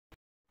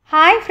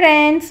Hi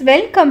friends,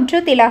 welcome to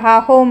Tilaha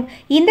Home.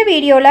 இந்த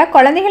வீடியோல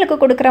குழந்தைகளுக்கு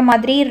கொடுக்கிற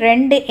மாதிரி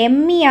ரெண்டு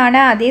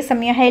எம்மியான அதே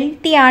சமயம்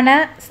ஹெல்த்தியான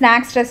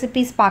ஸ்நாக்ஸ்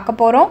ரெசிபீஸ் பார்க்க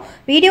போறோம்.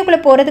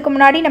 வீடியோக்குள்ள போறதுக்கு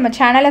முன்னாடி நம்ம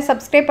சேனலை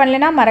சப்ஸ்கிரைப்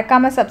பண்ணலனா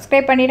மறக்காம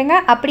சப்ஸ்கிரைப்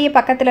பண்ணிடுங்க. அப்படியே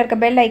பக்கத்துல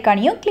இருக்க பெல்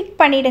ஐகானையும் கிளிக்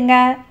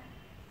பண்ணிடுங்க.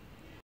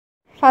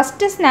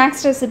 ஃபர்ஸ்ட்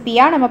ஸ்நாக்ஸ்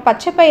ரெசிபியா நம்ம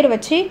பச்சைப்பயிறு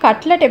வச்சு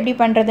கட்லெட் எப்படி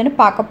பண்ணுறதுன்னு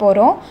பார்க்க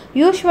போகிறோம்.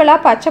 யூஸ்வலாக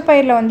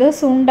பச்சைப்பயிரில் வந்து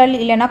சுண்டல்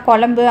இல்லைனா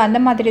குழம்பு அந்த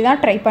மாதிரி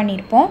தான் ட்ரை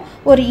பண்ணியிருப்போம்.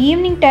 ஒரு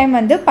ஈவினிங் டைம்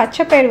வந்து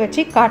பச்சைப்பயிறு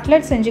வச்சு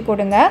கட்லெட் செஞ்சு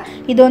கொடுங்க.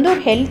 இது வந்து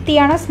ஒரு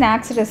ஹெல்த்தியான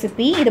ஸ்நாக்ஸ்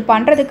ரெசிபி. இது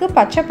பண்ணுறதுக்கு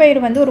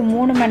பச்சைப்பயிறு வந்து ஒரு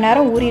 3 மணி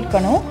நேரம்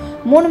ஊறியிருக்கணும்.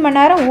 3 மணி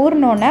நேரம்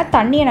ஊறினோன்னே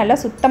தண்ணியை நல்லா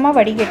சுத்தமாக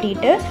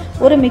வடிகட்டிட்டு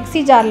ஒரு மிக்சி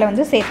ஜாரில்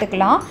வந்து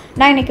சேர்த்துக்கலாம்.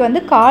 நான் இன்றைக்கி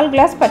வந்து 1/4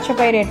 கிளாஸ்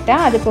பச்சைப்பயிறு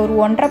எடுத்தேன். அதுக்கு ஒரு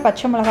 1.5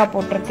 பச்சை மிளகாய்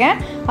போட்டிருக்கேன்.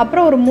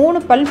 அப்புறம் ஒரு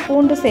 3 பல்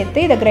பூண்டு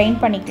சேர்த்து இதை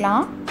கிரைண்ட்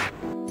பண்ணிக்கலாம்.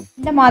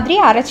 இந்த மாதிரி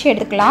அரைச்சி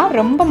எடுத்துக்கலாம்.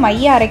 ரொம்ப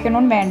மைய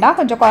அரைக்கணும்னு வேண்டாம்,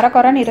 கொஞ்சம்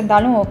கொரன்னு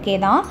இருந்தாலும் ஓகே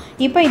தான்.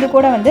 இப்போ இது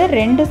கூட வந்து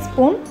 2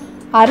 ஸ்பூன்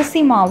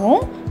அரிசி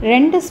மாவும்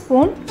 2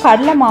 ஸ்பூன்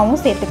கடலை மாவும்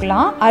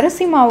சேர்த்துக்கலாம்.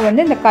 அரிசி மாவு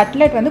வந்து இந்த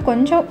கட்லெட் வந்து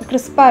கொஞ்சம்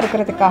கிறிஸ்பாக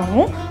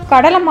இருக்கிறதுக்காகவும்,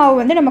 கடலை மாவு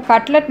வந்து நம்ம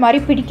கட்லெட் மாதிரி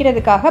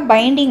பிடிக்கிறதுக்காக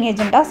பைண்டிங்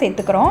ஏஜெண்ட்டாக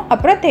சேர்த்துக்கிறோம்.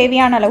 அப்புறம்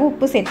தேவையான அளவு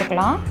உப்பு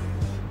சேர்த்துக்கலாம்.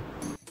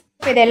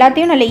 இது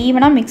எல்லாத்தையும் நல்லா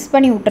ஈவனாக மிக்ஸ்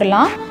பண்ணி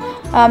விட்டுறலாம்.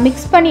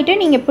 மிக்ஸ் பண்ணிவிட்டு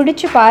நீங்கள்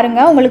பிடிச்சி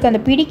பாருங்கள். உங்களுக்கு அந்த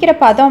பிடிக்கிற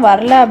பதம்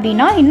வரல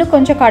அப்படின்னா இன்னும்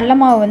கொஞ்சம் கடலை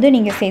மாவு வந்து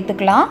நீங்கள்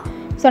சேர்த்துக்கலாம்.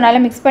 ஸோ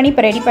நல்லா மிக்ஸ் பண்ணி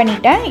இப்போ ரெடி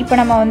பண்ணிட்டேன். இப்போ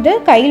நம்ம வந்து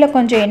கையில்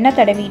கொஞ்சம் எண்ணெய்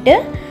தடவிட்டு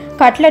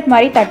கட்லெட்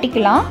மாதிரி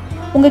தட்டிக்கலாம்.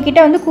 உங்ககிட்ட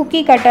வந்து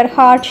குக்கி கட்டர்,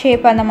 ஹார்ட்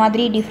ஷேப் அந்த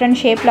மாதிரி டிஃப்ரெண்ட்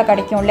ஷேப்பில்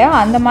கிடைக்கும் இல்லையா,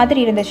 அந்த மாதிரி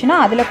இருந்துச்சுன்னா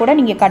அதில் கூட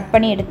நீங்கள் கட்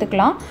பண்ணி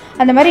எடுத்துக்கலாம்.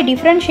 அந்த மாதிரி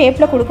டிஃப்ரெண்ட்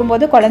ஷேப்பில்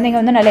கொடுக்கும்போது குழந்தைங்க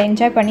வந்து நல்லா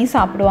என்ஜாய் பண்ணி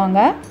சாப்பிடுவாங்க.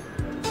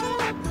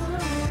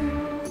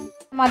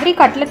 இந்த மாதிரி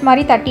கட்லெட்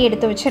மாதிரி தட்டி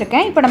எடுத்து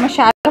வச்சுருக்கேன். இப்போ நம்ம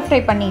ஷாலோ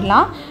ஃப்ரை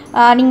பண்ணிடலாம்.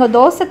 நீங்கள்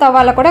தோசை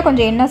தவாவில் கூட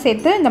கொஞ்சம் எண்ணெய்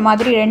சேர்த்து இந்த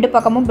மாதிரி 2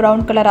 பக்கமும்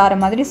ப்ரௌன் கலர் ஆகிற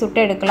மாதிரி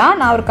சுட்டு எடுக்கலாம்.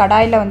 நான் ஒரு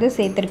கடாயில் வந்து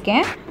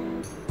சேர்த்துருக்கேன்.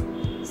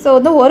 ஸோ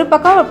வந்து ஒரு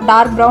பக்கம்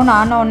டார்க் ப்ரௌன்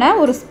ஆனோடனே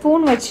ஒரு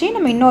ஸ்பூன் வச்சு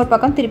நம்ம இன்னொரு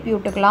பக்கம் திருப்பி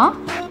விட்டுக்கலாம்.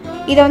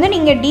 இதை வந்து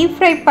நீங்கள் டீப்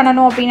ஃப்ரை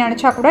பண்ணணும் அப்படின்னு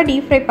நினச்சா கூட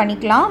டீப் ஃப்ரை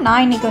பண்ணிக்கலாம்.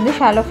 நான் இன்றைக்கி வந்து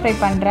ஷாலோ ஃப்ரை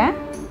பண்ணுறேன்.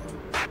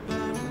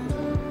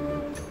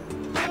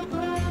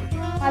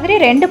 மாதிரி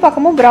 2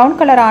 பக்கமும் ப்ரௌன்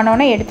கலர்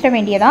ஆனோன்னே எடுத்துட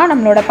வேண்டியதான்.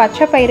 நம்மளோட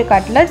பச்சைப்பயிறு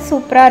கட்லெட்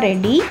சூப்பராக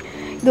ரெடி.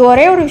 இது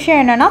ஒரே ஒரு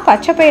விஷயம் என்னென்னா,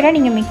 பச்சைப்பயிரை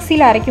நீங்கள்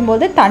மிக்சியில்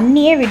அரைக்கும்போது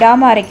தண்ணியே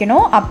விடாமல்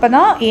அரைக்கணும். அப்போ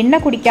தான்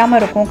எண்ணெய் குடிக்காமல்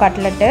இருக்கும்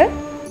கட்லெட்டு.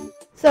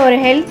 ஸோ ஒரு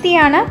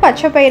ஹெல்த்தியான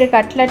பச்சைப்பயிறு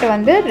கட்லெட்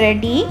வந்து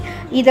ரெடி.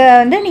 இதை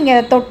வந்து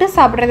நீங்கள் தொட்டு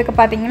சாப்பிட்றதுக்கு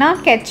பார்த்தீங்கன்னா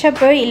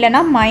கெச்சப்பு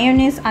இல்லைனா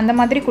மயோனீஸ் அந்த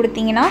மாதிரி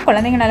கொடுத்தீங்கன்னா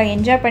குழந்தைங்க நல்லா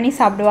என்ஜாய் பண்ணி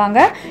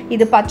சாப்பிடுவாங்க.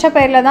 இது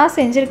பச்சைப்பயிரில் தான்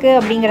செஞ்சுருக்கு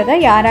அப்படிங்கிறத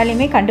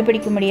யாராலையுமே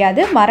கண்டுபிடிக்க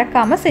முடியாது.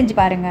 மறக்காமல் செஞ்சு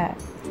பாருங்கள்.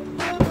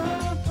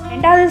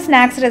 ரெண்டாவது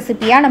ஸ்நாக்ஸ்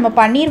ரெசிபியாக நம்ம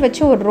பன்னீர்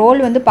வச்சு ஒரு ரோல்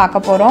வந்து பார்க்க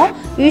போகிறோம்.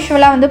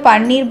 யூஸ்வலாக வந்து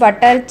பன்னீர்,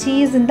 பட்டர்,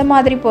 சீஸ் இந்த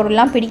மாதிரி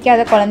பொருள்லாம்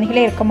பிடிக்காத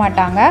குழந்தைகளே இருக்க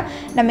மாட்டாங்க.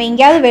 நம்ம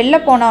எங்கேயாவது வெளில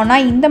போனோம்னா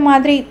இந்த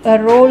மாதிரி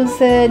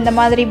ரோல்ஸு இந்த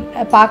மாதிரி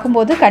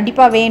பார்க்கும்போது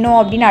கண்டிப்பாக வேணும்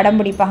அப்படின்னு அடம்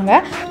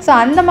பிடிப்பாங்க. ஸோ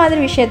அந்த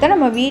மாதிரி விஷயத்த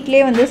நம்ம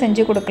வீட்டிலே வந்து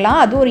செஞ்சு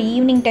கொடுக்கலாம். அதுவும் ஒரு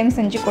ஈவினிங் டைம்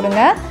செஞ்சு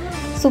கொடுங்க,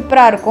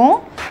 சூப்பராக இருக்கும்.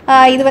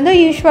 இது வந்து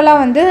யூஸ்வலாக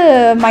வந்து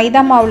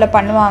மைதா மாவில்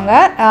பண்ணுவாங்க.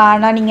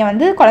 ஆனால் நீங்கள்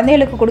வந்து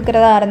குழந்தைகளுக்கு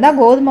கொடுக்குறதா இருந்தால்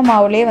கோதுமை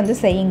மாவுலேயே வந்து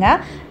செய்யுங்க.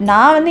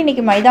 நான் வந்து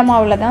இன்றைக்கி மைதா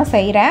மாவில் தான்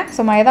செய்கிறேன்.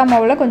 ஸோ மைதா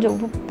மாவில் கொஞ்சம்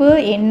உப்பு,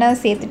 எண்ணெய்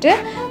சேர்த்துட்டு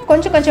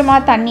கொஞ்சம்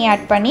கொஞ்சமாக தண்ணி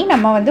ஆட் பண்ணி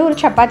நம்ம வந்து ஒரு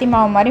சப்பாத்தி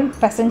மாவு மாதிரி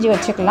பிசைஞ்சு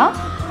வச்சுக்கலாம்.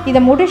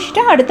 இதை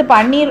முடிச்சுட்டு அடுத்து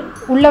பன்னீர்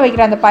உள்ளே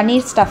வைக்கிற அந்த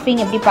பன்னீர்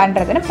ஸ்டஃபிங் எப்படி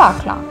பண்ணுறதுன்னு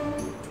பார்க்கலாம்.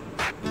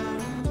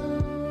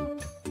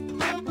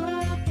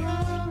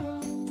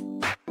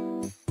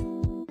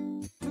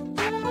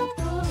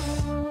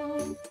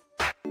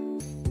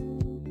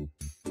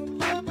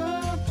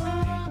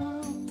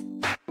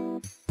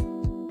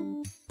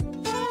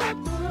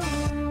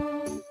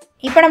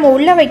 இப்போ நம்ம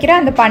உள்ளே வைக்கிற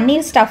அந்த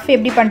பன்னீர் ஸ்டஃப்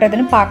எப்படி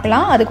பண்ணுறதுன்னு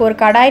பார்க்கலாம். அதுக்கு ஒரு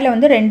கடாயில்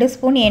வந்து 2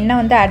 ஸ்பூன் எண்ணெய்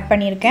வந்து ஆட்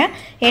பண்ணியிருக்கேன்.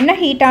 எண்ணெய்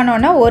ஹீட்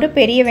ஆனோன்னா ஒரு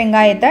பெரிய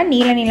வெங்காயத்தை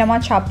நீளமாக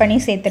சாப் பண்ணி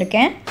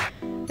சேர்த்துருக்கேன்.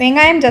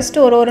 வெங்காயம் ஜஸ்ட்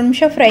ஒரு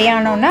நிமிஷம் ஃப்ரை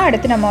ஆனோன்னா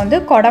அடுத்து நம்ம வந்து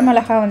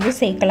குடமிளகா வந்து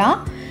சேர்க்கலாம்.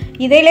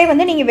 இதிலே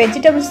வந்து நீங்கள்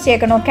வெஜிடபிள்ஸ்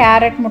சேர்க்கணும்,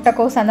 கேரட்,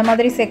 முட்டைக்கோஸ் அந்த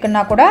மாதிரி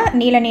சேர்க்கணுன்னா கூட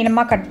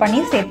நீளமாக கட்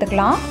பண்ணி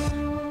சேர்த்துக்கலாம்.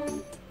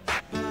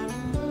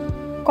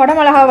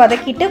 குடமிளகா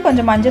வதக்கிட்டு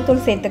கொஞ்சம்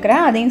மஞ்சத்தூள்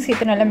சேர்த்துக்கிறேன். அதையும்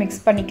சேர்த்து நல்லா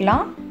மிக்ஸ்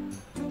பண்ணிக்கலாம்.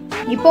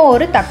 இப்போ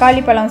ஒரு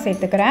தக்காளி பழம்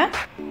சேர்த்துக்கிறேன்.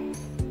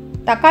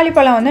 தக்காளி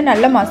பழம் வந்து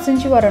நல்லா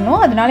மசிஞ்சு வரணும்.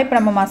 அதனால இப்போ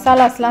நம்ம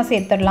மசாலாஸ்லாம்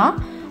சேர்த்துடலாம்.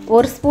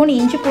 1 ஸ்பூன்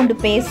இஞ்சி பூண்டு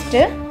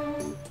பேஸ்ட்டு,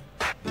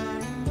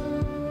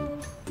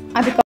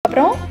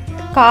 அதுக்கப்புறம்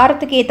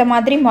காரத்துக்கு ஏற்ற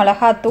மாதிரி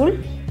மிளகாத்தூள்,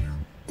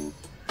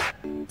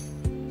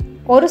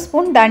 1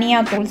 ஸ்பூன்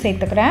தனியாத்தூள்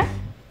சேர்த்துக்கிறேன்.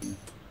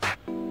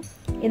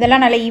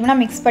 இதெல்லாம் நல்லா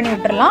ஈவனாக மிக்ஸ் பண்ணி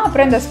விட்டுறலாம்.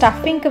 அப்புறம் இந்த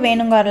ஸ்டஃபிங்க்கு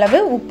வேணுங்கிற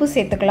அளவு உப்பு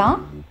சேர்த்துக்கலாம்.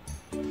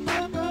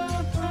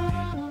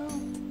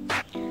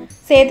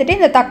 சேர்த்துட்டு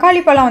இந்த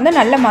தக்காளி பழம் வந்து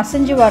நல்லா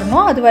மசிஞ்சு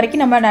வரணும். அது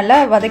வரைக்கும் நம்ம நல்லா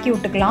வதக்கி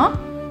விட்டுக்கலாம்.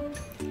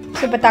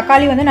 ஸோ இப்போ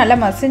தக்காளி வந்து நல்லா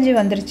மசிஞ்சு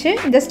வந்துருச்சு.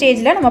 இந்த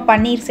ஸ்டேஜில் நம்ம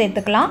பன்னீர்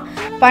சேர்த்துக்கலாம்.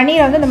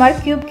 பன்னீரை வந்து இந்த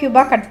மாதிரி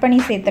க்யூபாக கட் பண்ணி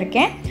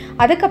சேர்த்துருக்கேன்.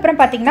 அதுக்கப்புறம்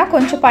பார்த்திங்கன்னா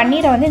கொஞ்சம்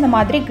பன்னீரை வந்து இந்த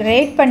மாதிரி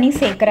கிரேட் பண்ணி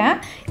சேர்க்குறேன்.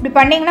 இப்படி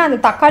பண்ணிங்கன்னா அந்த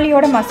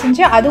தக்காளியோட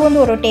மசிஞ்சு அது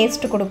வந்து ஒரு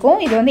டேஸ்ட் கொடுக்கும்.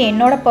 இது வந்து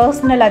என்னோட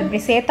பர்சனல், அது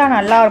இப்படி சேர்த்தா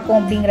நல்லாயிருக்கும்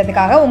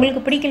அப்படிங்கிறதுக்காக.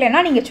 உங்களுக்கு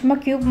பிடிக்கலன்னா நீங்கள் சும்மா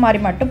க்யூப்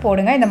மாதிரி மட்டும்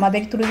போடுங்க. இந்த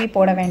மாதிரி துருவி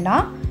போட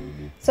வேண்டாம்.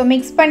 ஸோ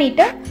மிக்ஸ்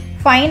பண்ணிவிட்டு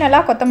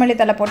ஃபைனலாக கொத்தமல்லி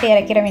தழை போட்டு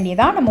இறக்கிற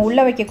வேண்டியதான். நம்ம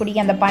உள்ளே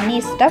வைக்கக்கூடிய அந்த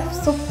பன்னீர் ஸ்டஃப்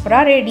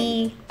சூப்பராக ரெடி.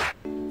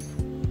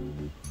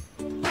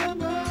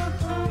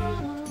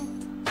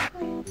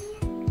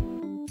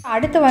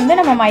 அடுத்து வந்து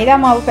நம்ம மைதா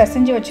மாவு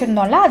பிசைஞ்சு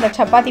வச்சுருந்தோம்ல, அதை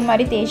சப்பாத்தி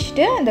மாதிரி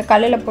தேய்ச்சிட்டு அந்த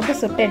கல்லில் போட்டு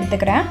சுட்டு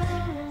எடுத்துக்கிறேன்.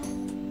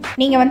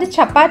 நீங்கள் வந்து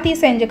சப்பாத்தி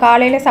செஞ்சு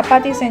காலையில்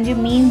சப்பாத்தி செஞ்சு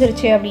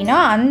மீந்துருச்சு அப்படின்னா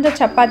அந்த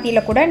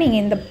சப்பாத்தியில் கூட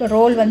நீங்கள் இந்த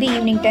ரோல் வந்து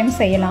ஈவினிங் டைம்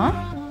செய்யலாம்.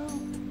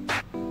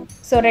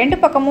 ஸோ 2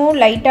 பக்கமும்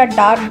லைட்டாக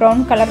டார்க்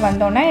ப்ரௌன் கலர்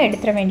வந்தோன்னே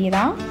எடுத்துட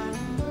வேண்டியதான்.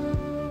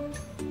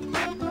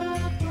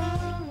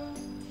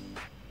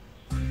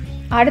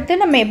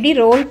 அடுத்து நம்ம எப்படி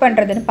ரோல்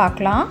பண்ணுறதுன்னு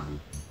பார்க்கலாம்.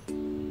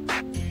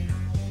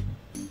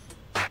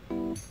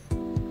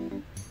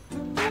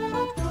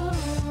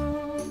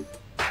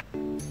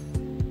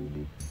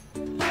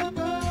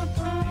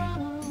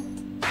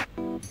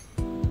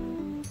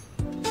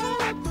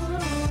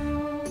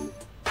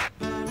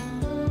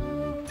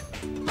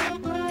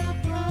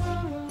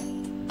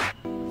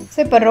 ஸோ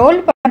இப்போ ரோல்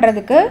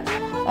பண்ணுறதுக்கு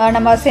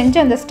நம்ம செஞ்ச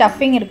அந்த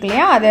ஸ்டஃபிங் இருக்கு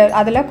இல்லையா,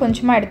 அதில்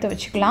கொஞ்சமாக எடுத்து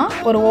வச்சுக்கலாம்.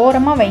 ஒரு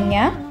ஓரமாக வைங்க.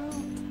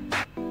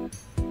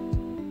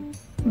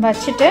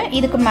 வச்சுட்டு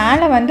இதுக்கு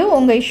மேலே வந்து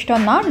உங்கள்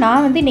இஷ்டம் தான்.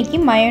 நான் வந்து இன்றைக்கி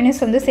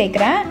மயோனஸ் வந்து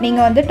சேர்க்குறேன்.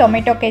 நீங்கள் வந்து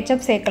டொமேட்டோ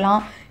கெச்சப்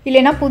சேர்க்கலாம்,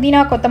 இல்லைனா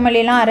புதினா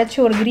கொத்தமல்லிலாம் அரைச்சி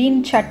ஒரு க்ரீன்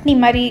சட்னி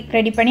மாதிரி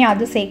ரெடி பண்ணி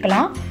அது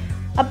சேர்க்கலாம்.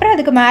 அப்புறம்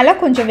அதுக்கு மேலே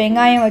கொஞ்சம்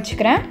வெங்காயம்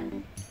வச்சுக்கிறேன்.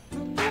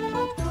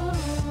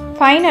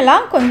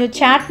 ஃபைனலாக கொஞ்சம்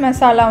சாட்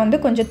மசாலா வந்து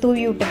கொஞ்சம்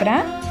தூவி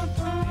விட்டுக்கிறேன்.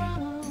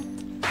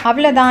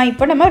 அவ்வளோதான்.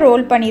 இப்போ நம்ம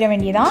ரோல் பண்ணிட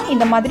வேண்டியதான்.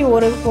 இந்த மாதிரி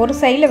ஒரு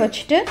சைடில்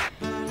வச்சுட்டு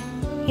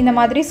இந்த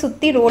மாதிரி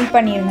சுற்றி ரோல்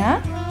பண்ணிடுங்க.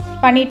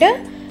 பண்ணிவிட்டு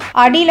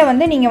அடியில்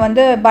வந்து நீங்கள்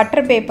வந்து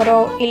பட்டர் பேப்பரோ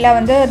இல்லை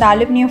வந்து அந்த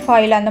அலுமினியம்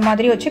ஃபாயில் அந்த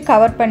மாதிரி வச்சு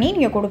கவர் பண்ணி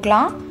நீங்கள்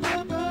கொடுக்கலாம்.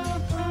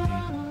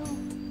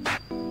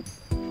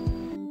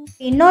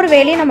 இன்னொரு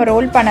வேலையை நம்ம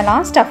ரோல்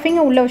பண்ணலாம்.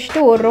 ஸ்டஃபிங்கை உள்ளே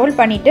வச்சுட்டு ஒரு ரோல்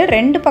பண்ணிவிட்டு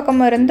 2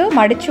 பக்கமும் இருந்து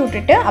மடித்து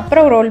விட்டுட்டு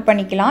அப்புறம் ரோல்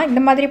பண்ணிக்கலாம்.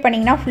 இந்த மாதிரி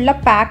பண்ணிங்கன்னா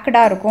ஃபுல்லாக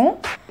பேக்கடாக இருக்கும்.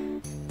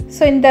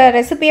 ஸோ இந்த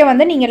ரெசிபியை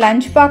வந்து நீங்கள்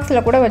லஞ்ச்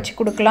பாக்ஸில் கூட வச்சு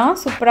கொடுக்கலாம்.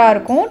 சூப்பராக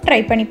இருக்கும். ட்ரை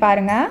பண்ணி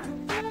பாருங்கள்.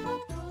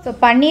 ஸோ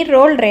பன்னீர்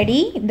ரோல் ரெடி.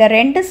 இந்த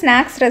 2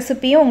 ஸ்நாக்ஸ்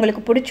ரெசிபியும்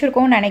உங்களுக்கு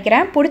பிடிச்சிருக்கும்னு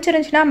நினைக்கிறேன்.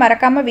 பிடிச்சிருந்துச்சுன்னா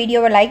மறக்காமல்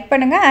வீடியோவை லைக்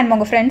பண்ணுங்கள் அண்ட்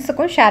உங்கள்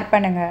ஃப்ரெண்ட்ஸுக்கும் ஷேர்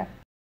பண்ணுங்கள்.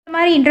 இந்த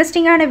மாதிரி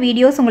இன்ட்ரெஸ்டிங்கான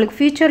வீடியோஸ் உங்களுக்கு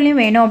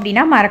ஃப்யூச்சர்லேயும் வேணும்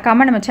அப்படின்னா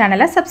மறக்காமல் நம்ம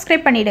சேனலை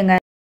சப்ஸ்கிரைப் பண்ணிவிடுங்க.